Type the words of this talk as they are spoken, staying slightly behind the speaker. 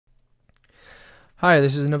Hi,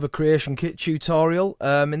 this is another Creation Kit tutorial.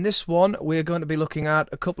 In this one we're going to be looking at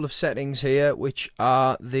a couple of settings here, which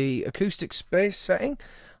are the acoustic space setting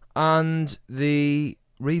and the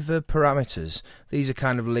reverb parameters. These are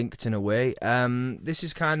kind of linked in a way. This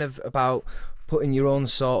is kind of about putting your own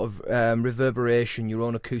sort of reverberation, your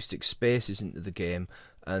own acoustic spaces into the game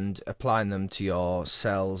and applying them to your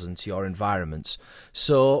cells and to your environments.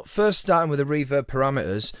 So first, starting with the reverb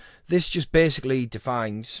parameters, this just basically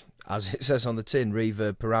defines, as it says on the tin,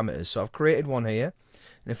 reverb parameters. So I've created one here,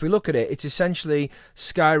 and if we look at it, it's essentially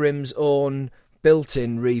Skyrim's own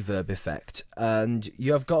built-in reverb effect, and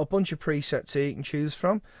you have got a bunch of presets here you can choose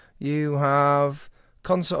from. You have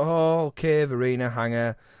concert hall, cave, arena,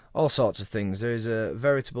 hangar, all sorts of things. There is a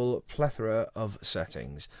veritable plethora of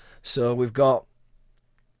settings. So we've got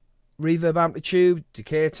reverb amplitude,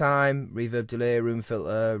 decay time, reverb delay, room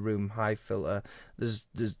filter, room high filter. There's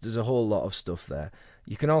a whole lot of stuff there.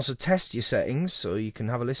 You can also test your settings, so you can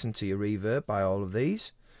have a listen to your reverb by all of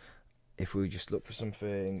these. If we just look for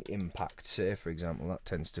something impact, say for example, that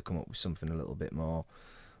tends to come up with something a little bit more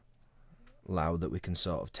loud that we can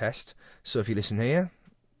sort of test. So if you listen here,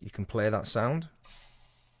 you can play that sound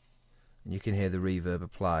and you can hear the reverb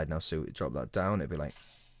applied. Now so we drop that down, it'd be like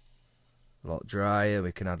a lot drier.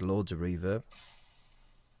 We can add loads of reverb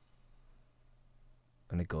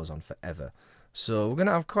and it goes on forever. So we're going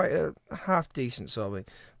to have quite a half decent sort of,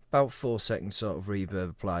 about 4 seconds sort of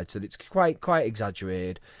reverb applied. So it's quite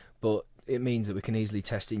exaggerated, but it means that we can easily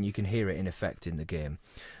test it and you can hear it in effect in the game.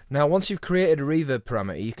 Now once you've created a reverb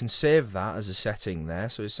parameter, you can save that as a setting there.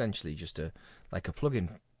 So essentially just like a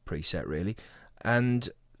plugin preset really, and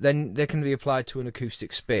then they can be applied to an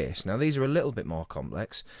acoustic space. Now these are a little bit more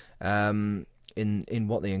complex in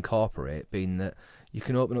what they incorporate, being that you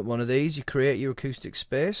can open up one of these, you create your acoustic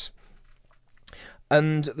space,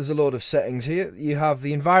 and there's a load of settings here. You have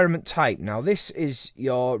the environment type. Now this is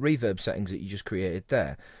your reverb settings that you just created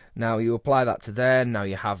there. Now you apply that to there, now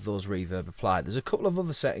you have those reverb applied. There's a couple of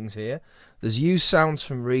other settings here. There's use sounds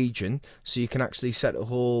from region, so you can actually set a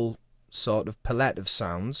whole sort of palette of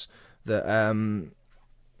sounds that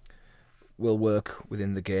will work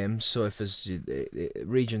within the game. So if there's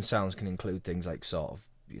region sounds can include things like sort of,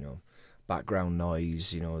 background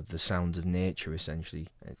noise, the sounds of nature essentially.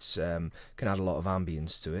 It's can add a lot of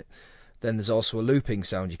ambience to it. Then there's also a looping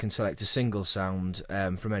sound. You can select a single sound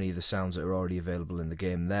from any of the sounds that are already available in the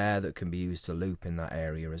game there that can be used to loop in that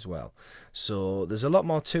area as well. So there's a lot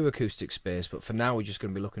more to acoustic space, but for now we're just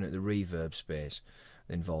going to be looking at the reverb space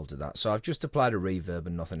involved with that. So I've just applied a reverb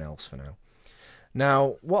and nothing else for now.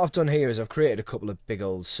 Now what I've done here is I've created a couple of big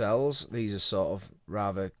old cells. These are sort of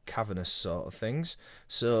rather cavernous sort of things.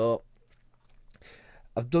 So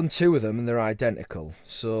I've done 2 of them and they're identical.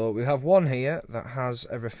 So we have one here that has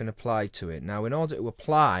everything applied to it. Now in order to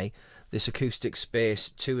apply this acoustic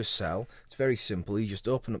space to a cell, it's very simple. You just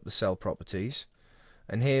open up the cell properties,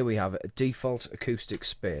 and here we have a default acoustic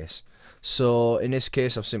space. So in this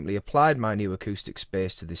case I've simply applied my new acoustic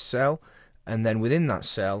space to this cell, and then within that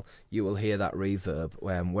cell you will hear that reverb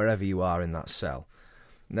wherever you are in that cell.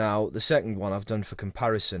 Now the second one I've done for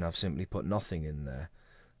comparison, I've simply put nothing in there.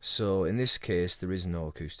 So in this case there is no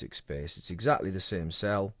acoustic space. It's exactly the same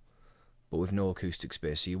cell but with no acoustic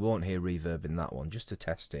space, so you won't hear reverb in that one, just to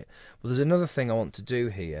test it. But there's another thing I want to do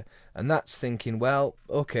here, and that's thinking, well,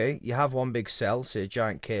 okay, you have one big cell, say a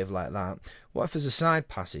giant cave like that. What if there's a side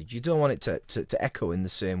passage? You don't want it to echo in the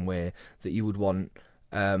same way that you would want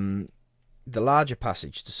the larger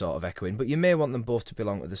passage to sort of echo in, but you may want them both to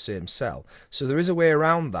belong to the same cell. So there is a way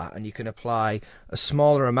around that, and you can apply a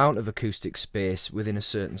smaller amount of acoustic space within a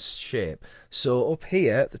certain shape. So up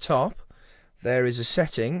here at the top there is a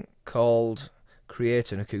setting called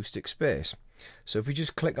create an acoustic space. So if we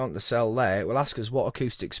just click on the cell there, it will ask us what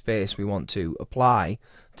acoustic space we want to apply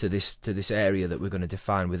to this area that we're going to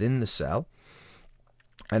define within the cell,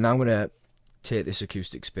 and I'm going to take this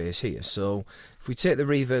acoustic space here. So if we take the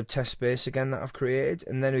reverb test space again that I've created,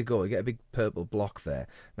 and then we get a big purple block there.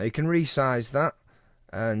 Now you can resize that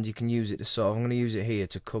and you can use it to sort of, I'm going to use it here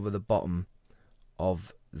to cover the bottom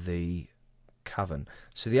of the cavern.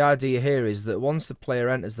 So the idea here is that once the player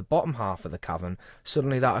enters the bottom half of the cavern,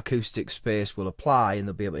 suddenly that acoustic space will apply and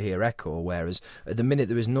they'll be able to hear echo, whereas at the minute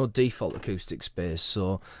there is no default acoustic space,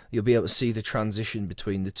 so you'll be able to see the transition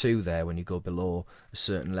between the two there when you go below a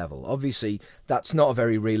certain level. Obviously that's not a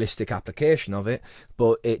very realistic application of it,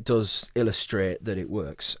 but it does illustrate that it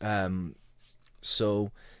works.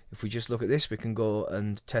 So if we just look at this, we can go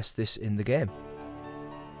and test this in the game.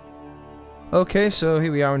 Okay, so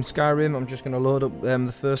here we are in Skyrim. I'm just going to load up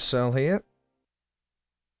the first cell here.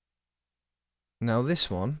 Now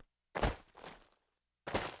this one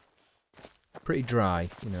pretty dry.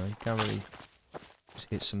 You know, you can't really just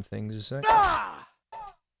hit some things a sec.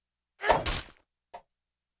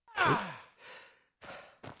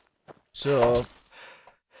 So,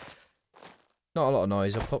 not a lot of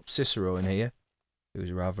noise. I popped Cicero in here. He was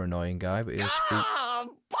a rather annoying guy, but he'll speak.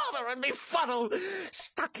 Bothering me fuddle!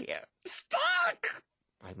 Stuck here! Stuck!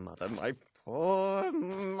 My mother, my poor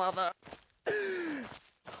mother.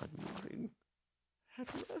 Hungering.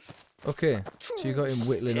 Headless. Okay, so you got him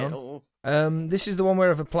whittling on. This is the one where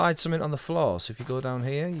I've applied something on the floor. So if you go down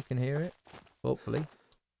here, you can hear it. Hopefully.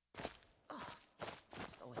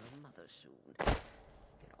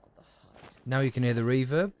 Now you can hear the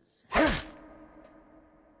reverb. And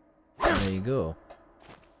there you go.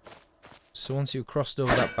 So once you've crossed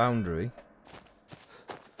over that boundary,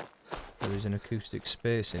 there is an acoustic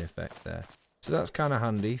spacing effect there. So that's kind of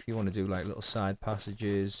handy if you want to do like little side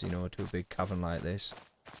passages, you know, to a big cavern like this.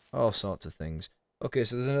 All sorts of things. Okay,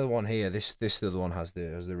 so there's another one here. This other one has the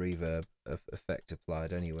reverb effect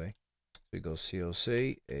applied anyway. So we go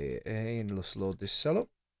COC, AA, and let's load this cell up.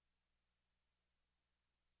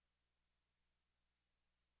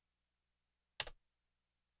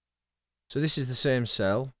 So this is the same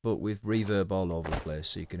cell, but with reverb all over the place,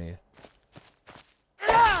 so you can hear.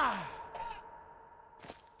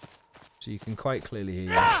 So you can quite clearly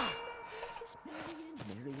hear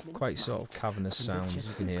quite sort of cavernous sounds you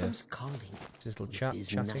can hear. This little chap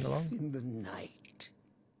chatting along. In the night.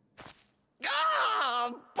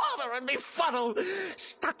 Bothering me fuddle!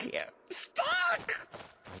 Stuck here! Stuck!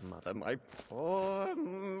 My mother, my poor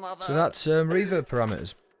mother. So that's reverb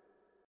parameters.